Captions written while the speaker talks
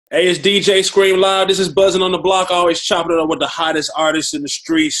Hey, it's DJ Scream Loud. This is Buzzing on the Block. Always chopping it up with the hottest artists in the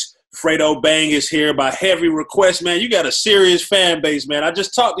streets. Fredo Bang is here by heavy request, man. You got a serious fan base, man. I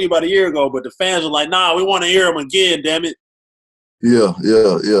just talked to you about a year ago, but the fans were like, nah, we want to hear him again, damn it. Yeah.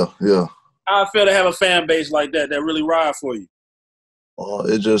 How I feel to have a fan base like that really ride for you.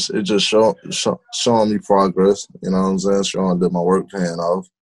 Showing me progress. You know what I'm saying? Showing that my work paying off.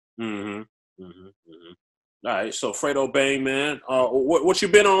 All right, so Fredo Bang, man. What you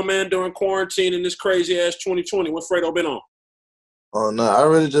been on, man, during quarantine in this crazy ass 2020? What Fredo been on? No, I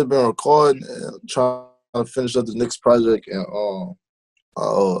really just been recording and trying to finish up the next project, and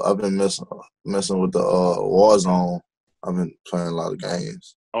I've been messing with the Warzone. I've been playing a lot of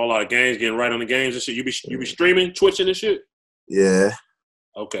games. Oh, a lot of games, getting right on the games and shit. You be streaming, twitching and shit? Yeah.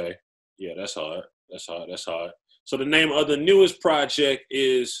 Okay. Yeah, that's hard. That's hard. So the name of the newest project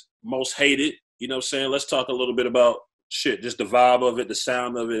is Most Hated. You know what I'm saying? Let's talk a little bit about shit, just the vibe of it, the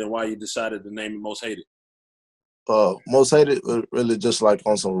sound of it, and why you decided to name it Most Hated. Most Hated really just like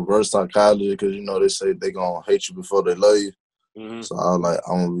on some reverse psychology, because you know they say they gonna hate you before they love you. Mm-hmm. So I was like,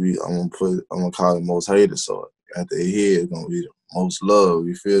 I'm gonna call it Most Hated. So at the head, it's gonna be the most love.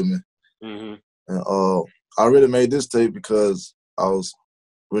 You feel me? Mm-hmm. And I really made this tape because I was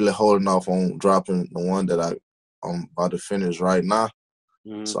really holding off on dropping the one that I'm about to finish right now.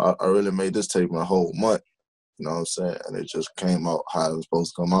 Mm-hmm. So I really made this tape in a whole month. You know what I'm saying? And it just came out how it was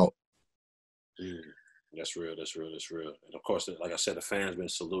supposed to come out. That's real. And of course, like I said, the fans been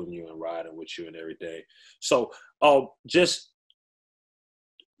saluting you and riding with you and everything. So just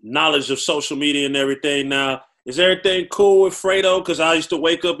knowledge of social media and everything now. Is everything cool with Fredo? Because I used to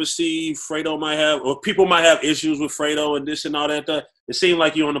wake up and see Fredo people might have issues with Fredo and this and all that. It seemed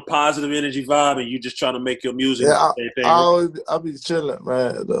like you're on a positive energy vibe and you just trying to make your music. Yeah, I'll be chilling,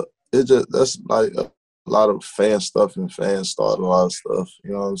 man. That's like a lot of fan stuff, and fans start a lot of stuff.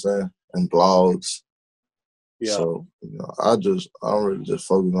 You know what I'm saying? And blogs. Yeah. So I'm really just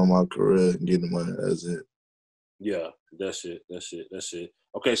focusing on my career and getting money. That's it. Yeah, that's it.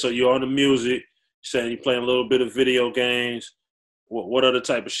 Okay, so you're on the music. You're saying you're playing a little bit of video games. What other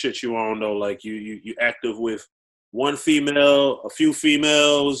type of shit you on though? Like you active with one female, a few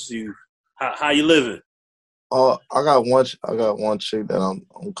females. How you living? I got one chick that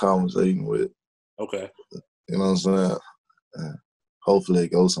I'm conversating with. Okay. You know what I'm saying? Hopefully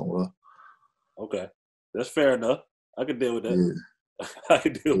it goes somewhere. Okay, that's fair enough. I can deal with that. Yeah. I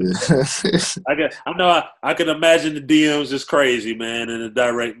can deal with that. I can imagine the DMs is crazy, man, and the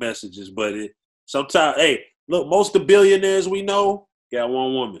direct messages. But sometimes, hey, look, most of the billionaires we know got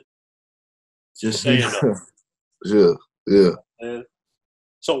one woman. Just saying. Yeah.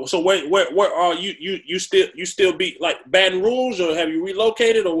 So where are you? You still be like Baton Rouge, or have you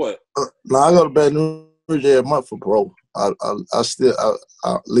relocated, or what? No, I go to Baton Rouge every month for parole. I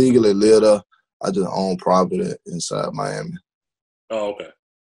legally live there. I just own property inside Miami. Oh, okay.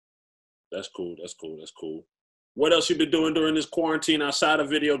 That's cool. What else you been doing during this quarantine outside of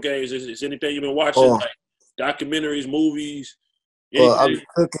video games? Is anything you've been watching, like documentaries, movies? I've been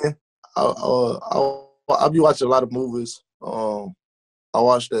cooking. I'll be watching a lot of movies. I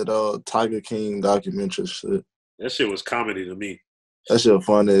watched that Tiger King documentary shit. That shit was comedy to me. That shit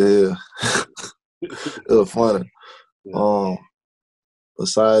funny, yeah. It was funny. Yeah.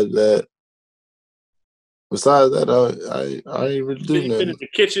 Besides that, I ain't really doing nothing.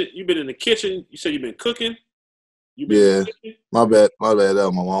 You've been in the kitchen. You said you've been cooking. Yeah. My bad. That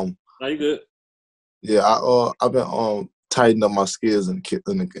was my mom. No, you good. Yeah, I've been tightening up my skills in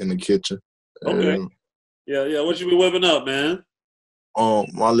the kitchen. Okay. Yeah. What you been whipping up, man?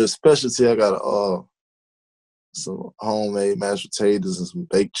 My little specialty, I got some homemade mashed potatoes and some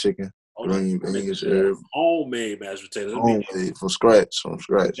baked chicken. Green beans, homemade mashed potatoes. Homemade from scratch.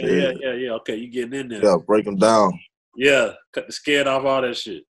 Yeah. Okay, you getting in there? Yeah, break them down. Yeah, cut the skin off, all that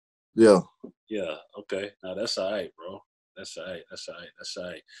shit. Yeah. Okay. Now that's all right, bro. That's all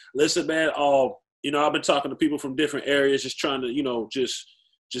right. Listen, man. I've been talking to people from different areas, just trying to,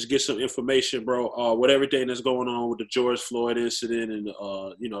 just get some information, bro. With everything that's going on with the George Floyd incident and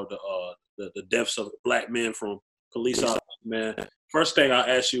the deaths of black men from police officers, man. First thing I'll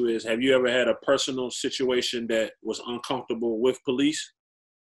ask you is, have you ever had a personal situation that was uncomfortable with police?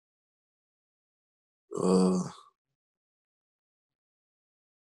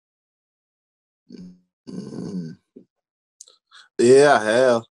 Yeah, I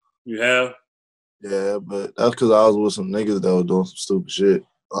have. You have? Yeah, but that's because I was with some niggas that were doing some stupid shit.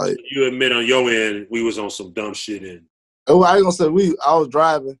 Like, you admit on your end, we was on some dumb shit in. Oh, I ain't gonna say I was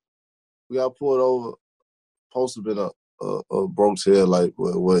driving. We got pulled over. Supposed to been a broke tail light,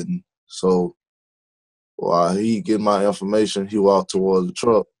 but it wasn't. So while he get my information, he walked towards the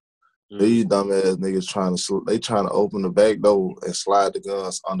truck. These dumbass niggas trying to open the back door and slide the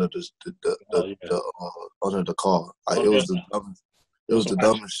guns under under the car. Like it was the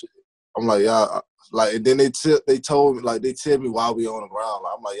dumbest shit. I'm like, y'all, like, and then they told me, like, they tell me while we on the ground.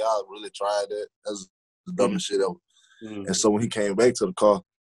 Like, I'm like, y'all really tried that? That's the dumbest shit ever. And so when he came back to the car,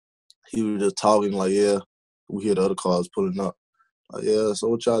 he was just talking like, yeah, we hear the other cars pulling up. Like, yeah, so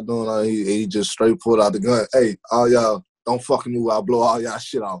what y'all doing? Like, he just straight pulled out the gun. Hey, all y'all, don't fucking move. I'll blow all y'all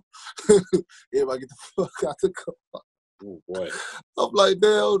shit off. Everybody get the fuck out the car. Oh, boy. I'm like,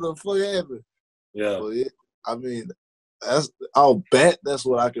 damn, what the fuck happened? Yeah. But yeah, I mean, I'll bet that's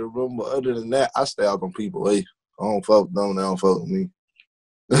what I can remember. Other than that, I stay out on people. Hey, I don't fuck with them. They don't fuck with me.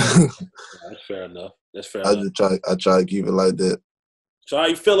 That's fair enough. I try to keep it like that. So how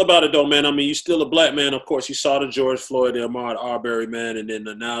you feel about it though, man? I mean, you still a black man, of course. You saw the George Floyd, the Ahmaud Arbery, man, and then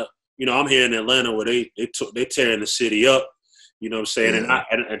now, you know, I'm here in Atlanta where they tearing the city up. You know what I'm saying? Yeah.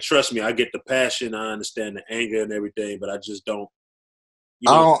 And trust me, I get the passion, I understand the anger and everything, but I just don't.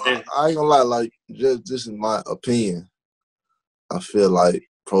 You know, I ain't gonna lie, like, just this is my opinion. I feel like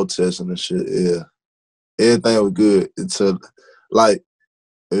protesting and shit, yeah, everything was good until, like,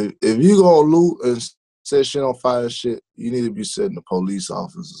 if you gonna loot and set shit on fire and shit, you need to be setting the police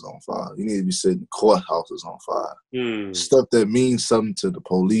officers on fire. You need to be setting courthouses on fire. Stuff that means something to the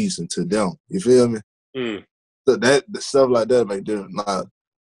police and to them. You feel me? So that stuff like that make different. Not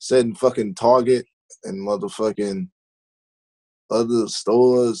setting fucking Target and motherfucking other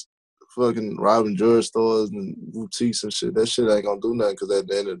stores, fucking robbing jewelry stores and boutiques and shit. That shit ain't gonna do nothing, because at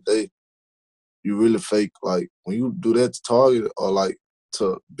the end of the day, you really fake. Like, when you do that to Target or like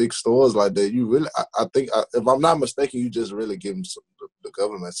to big stores like that, you really, I think, if I'm not mistaken, you just really give them the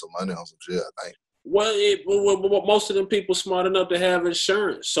government some money on some shit, I think. Well, most of them people smart enough to have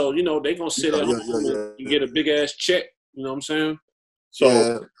insurance, so you know they gonna sit at home and get a big ass check. You know what I'm saying? So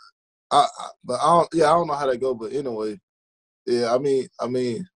yeah, I don't know how that go, but anyway, yeah, I mean,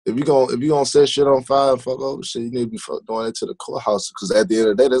 if you gonna set shit on fire and fuck over shit, you need to be doing it to the courthouse, because at the end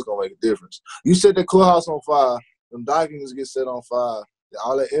of the day, that's gonna make a difference. You set the courthouse on fire, them documents get set on fire,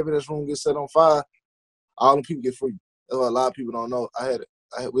 all that evidence room gets set on fire, all them people get free. That's what a lot of people don't know.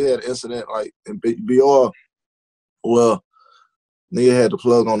 We had an incident like in BR. Well, nigga had the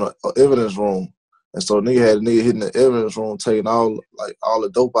plug on the evidence room, and so nigga had a nigga hitting the evidence room, taking all the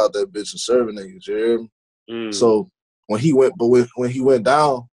dope out that bitch and serving niggas. You hear me? So when he went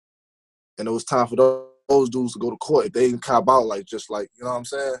down, and it was time for those dudes to go to court, if they didn't cop out, just you know what I'm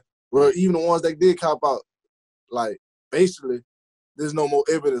saying? Well, even the ones that did cop out, like, basically, there's no more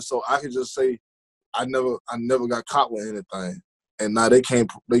evidence, so I can just say I never got caught with anything. And now they can't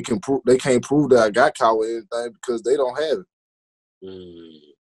prove that I got caught with anything because they don't have it.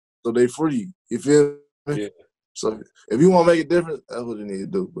 So they free. You feel me? Yeah. So if you want to make a difference, that's what you need to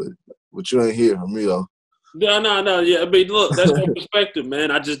do. But you ain't hear from me though. No. Yeah, I mean, look, that's your perspective, man.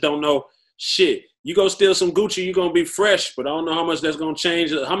 I just don't know shit. You go steal some Gucci, you gonna be fresh, but I don't know how much that's gonna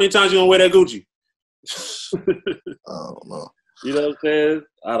change. How many times you gonna wear that Gucci? I don't know. You know what I'm saying?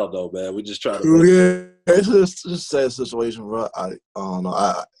 I don't know, man. We just try to. Yeah, it's just a sad situation, bro. I don't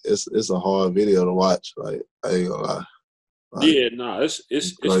know. It's a hard video to watch. Like, I ain't gonna lie. Like, yeah,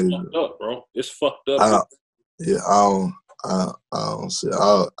 it's fucked up, bro. It's fucked up. I don't see.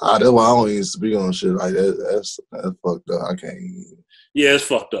 That's why I don't even speak on shit like that. That's fucked up. I can't even. Yeah, it's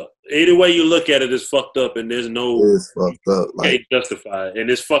fucked up. Either way you look at it, it's fucked up, and there's no. It's fucked up. Can't justify it, and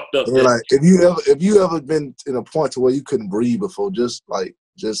it's fucked up. And like, if you ever been in a point to where you couldn't breathe before, just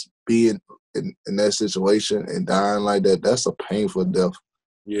being in that situation and dying like that, that's a painful death.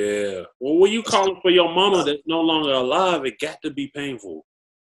 Yeah. Well, when you calling for your mama that's no longer alive, it got to be painful.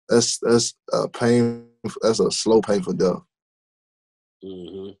 That's a pain. That's a slow, painful death.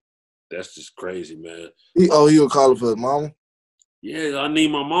 That's just crazy, man. He was calling for his mama? Yeah, I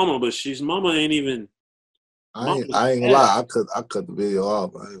need my mama, but she's mama ain't even. I ain't gonna lie. I cut the video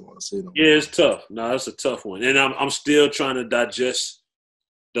off. I didn't want to see them. Yeah, it's tough. No, that's a tough one, and I'm still trying to digest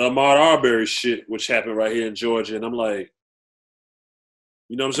the Ahmaud Arbery shit, which happened right here in Georgia, and I'm like,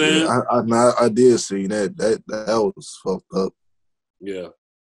 you know what I'm saying? Yeah, I did see that. That was fucked up. Yeah,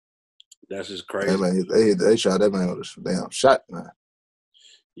 that's just crazy. They shot that man with a damn shot, man.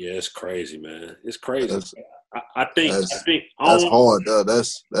 Yeah, it's crazy, man. It's crazy. I think that's hard, though.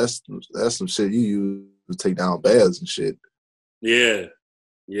 That's some shit you use to take down bears and shit. Yeah.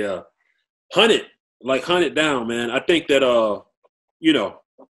 Hunt it down, man. I think that you know,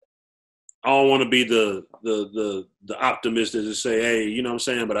 I don't want to be the optimist to say, hey, you know what I'm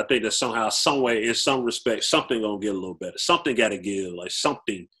saying? But I think that somehow, some way, in some respect, something gonna get a little better. Something gotta give, like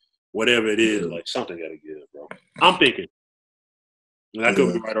something, whatever it is, like something gotta give, bro. I'm thinking. And I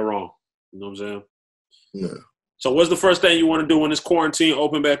could be right or wrong. You know what I'm saying? Yeah. So what's the first thing you want to do when this quarantine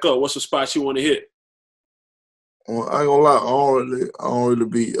open back up? What's the spots you want to hit? Well, I ain't gonna lie, I don't really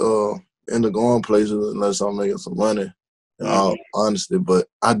be into going places unless I'm making some money. In all honesty, but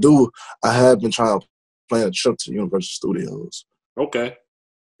I have been trying to plan a trip to Universal Studios. Okay.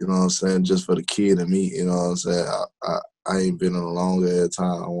 You know what I'm saying? Just for the kid and me, you know what I'm saying? I ain't been in a long ass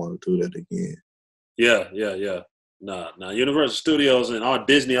time. I want to do that again. Yeah. Nah. Universal Studios and all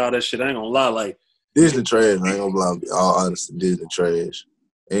Disney, all that shit, I ain't gonna lie, like Disney trash, I ain't gonna lie. All honesty, Disney trash.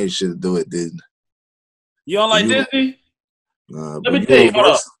 Ain't shit to do with Disney. You don't like Disney? Nah, Let but me tell you, hold up.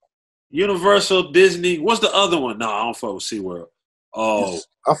 Universal. Universal, Disney. What's the other one? No, I don't fuck with SeaWorld. Oh.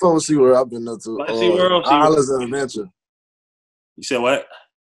 I fuck with SeaWorld. I've been there to Like SeaWorld? Islands of Adventure. You said what?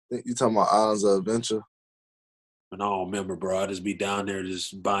 You talking about Islands of Adventure? And I don't remember, bro. I just be down there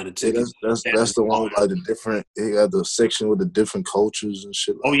just buying the tickets. Yeah, that's the one with like the different. It got the section with the different cultures and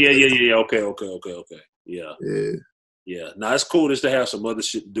shit. Oh like yeah, that. yeah. Okay. Yeah. Now it's cool just to have some other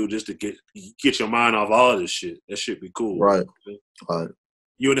shit to do, just to get your mind off all of this shit. That shit be cool. Right. Right.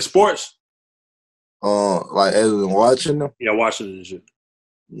 You into sports? Like as in watching them. Yeah, watching it and shit.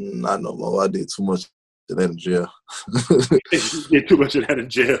 Not no more. I did too much of that in jail. You did too much of that in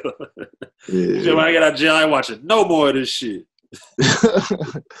jail. Yeah. When I get out of jail, I ain't watching no more of this shit.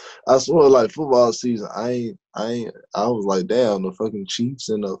 I swear, like football season, I was like, damn, the fucking Chiefs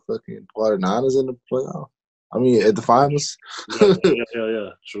and the fucking 49ers in the playoff. I mean, at the finals. Yeah.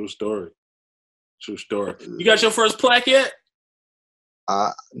 True story. You got your first plaque yet?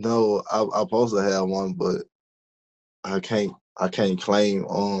 No, I supposed to have one, but I can't claim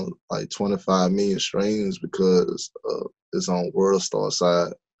on like 25 million streams because it's on World Star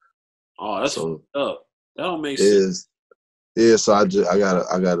side. Oh, that's fucked up. That don't make sense. Yeah, so I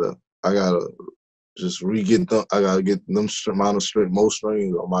gotta just re-get them. I gotta get them amount of more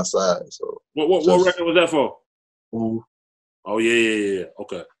streams on my side. So what record was that for? Ooh. Oh yeah.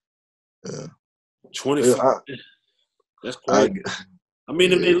 Okay. Yeah. 25. Yeah, that's crazy. I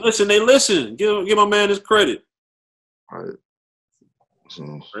mean, if they listen. Give my man his credit. Right.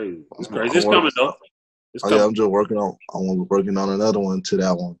 So, crazy. It's crazy. It's coming though. Yeah, I'm just working on another one to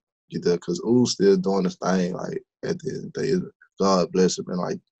that one. Get that because still doing this thing. Like at the end of the day, God bless it. And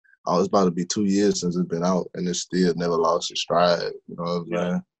like, it's about to be 2 years since it's been out, and it still never lost its stride. You know what I'm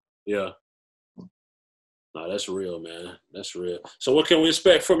saying? Yeah. No, that's real, man. That's real. So what can we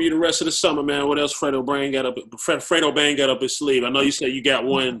expect from you the rest of the summer, man? What else Fredo Bang got up his sleeve? I know you said you got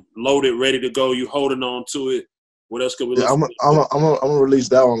one loaded, ready to go. You holding on to it. What else could we look for? I'm gonna release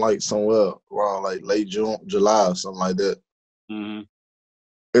that one like somewhere around like late June, July or something like that. Mm-hmm.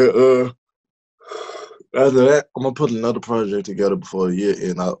 After that, I'm gonna put another project together before the year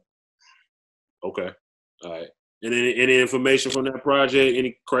end out. Okay. All right. And any information from that project?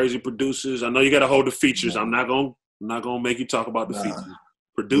 Any crazy producers? I know you got to hold the features. I'm not gonna make you talk about the features.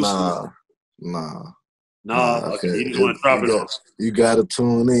 Producers? Nah. Okay. You just want to drop it on. You got to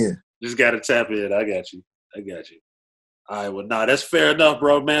tune in. Just got to tap in. I got you. All right. Well, that's fair enough,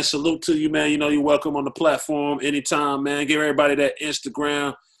 bro. Man, salute to you, man. You know you're welcome on the platform anytime, man. Give everybody that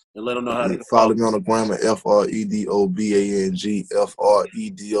Instagram and let them know how to follow me on the gram at FREDOBANG,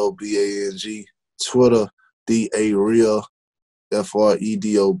 FREDOBANG. Twitter, DA Real,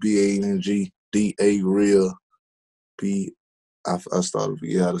 FREDOBANG, DA Real, B. I started to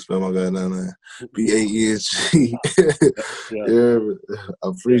forget how to spell my goddamn name. BANG. Yeah, I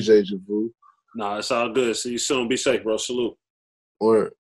appreciate you, fool. Nah, it's all good. See you soon. Be safe, bro. Salute. Word.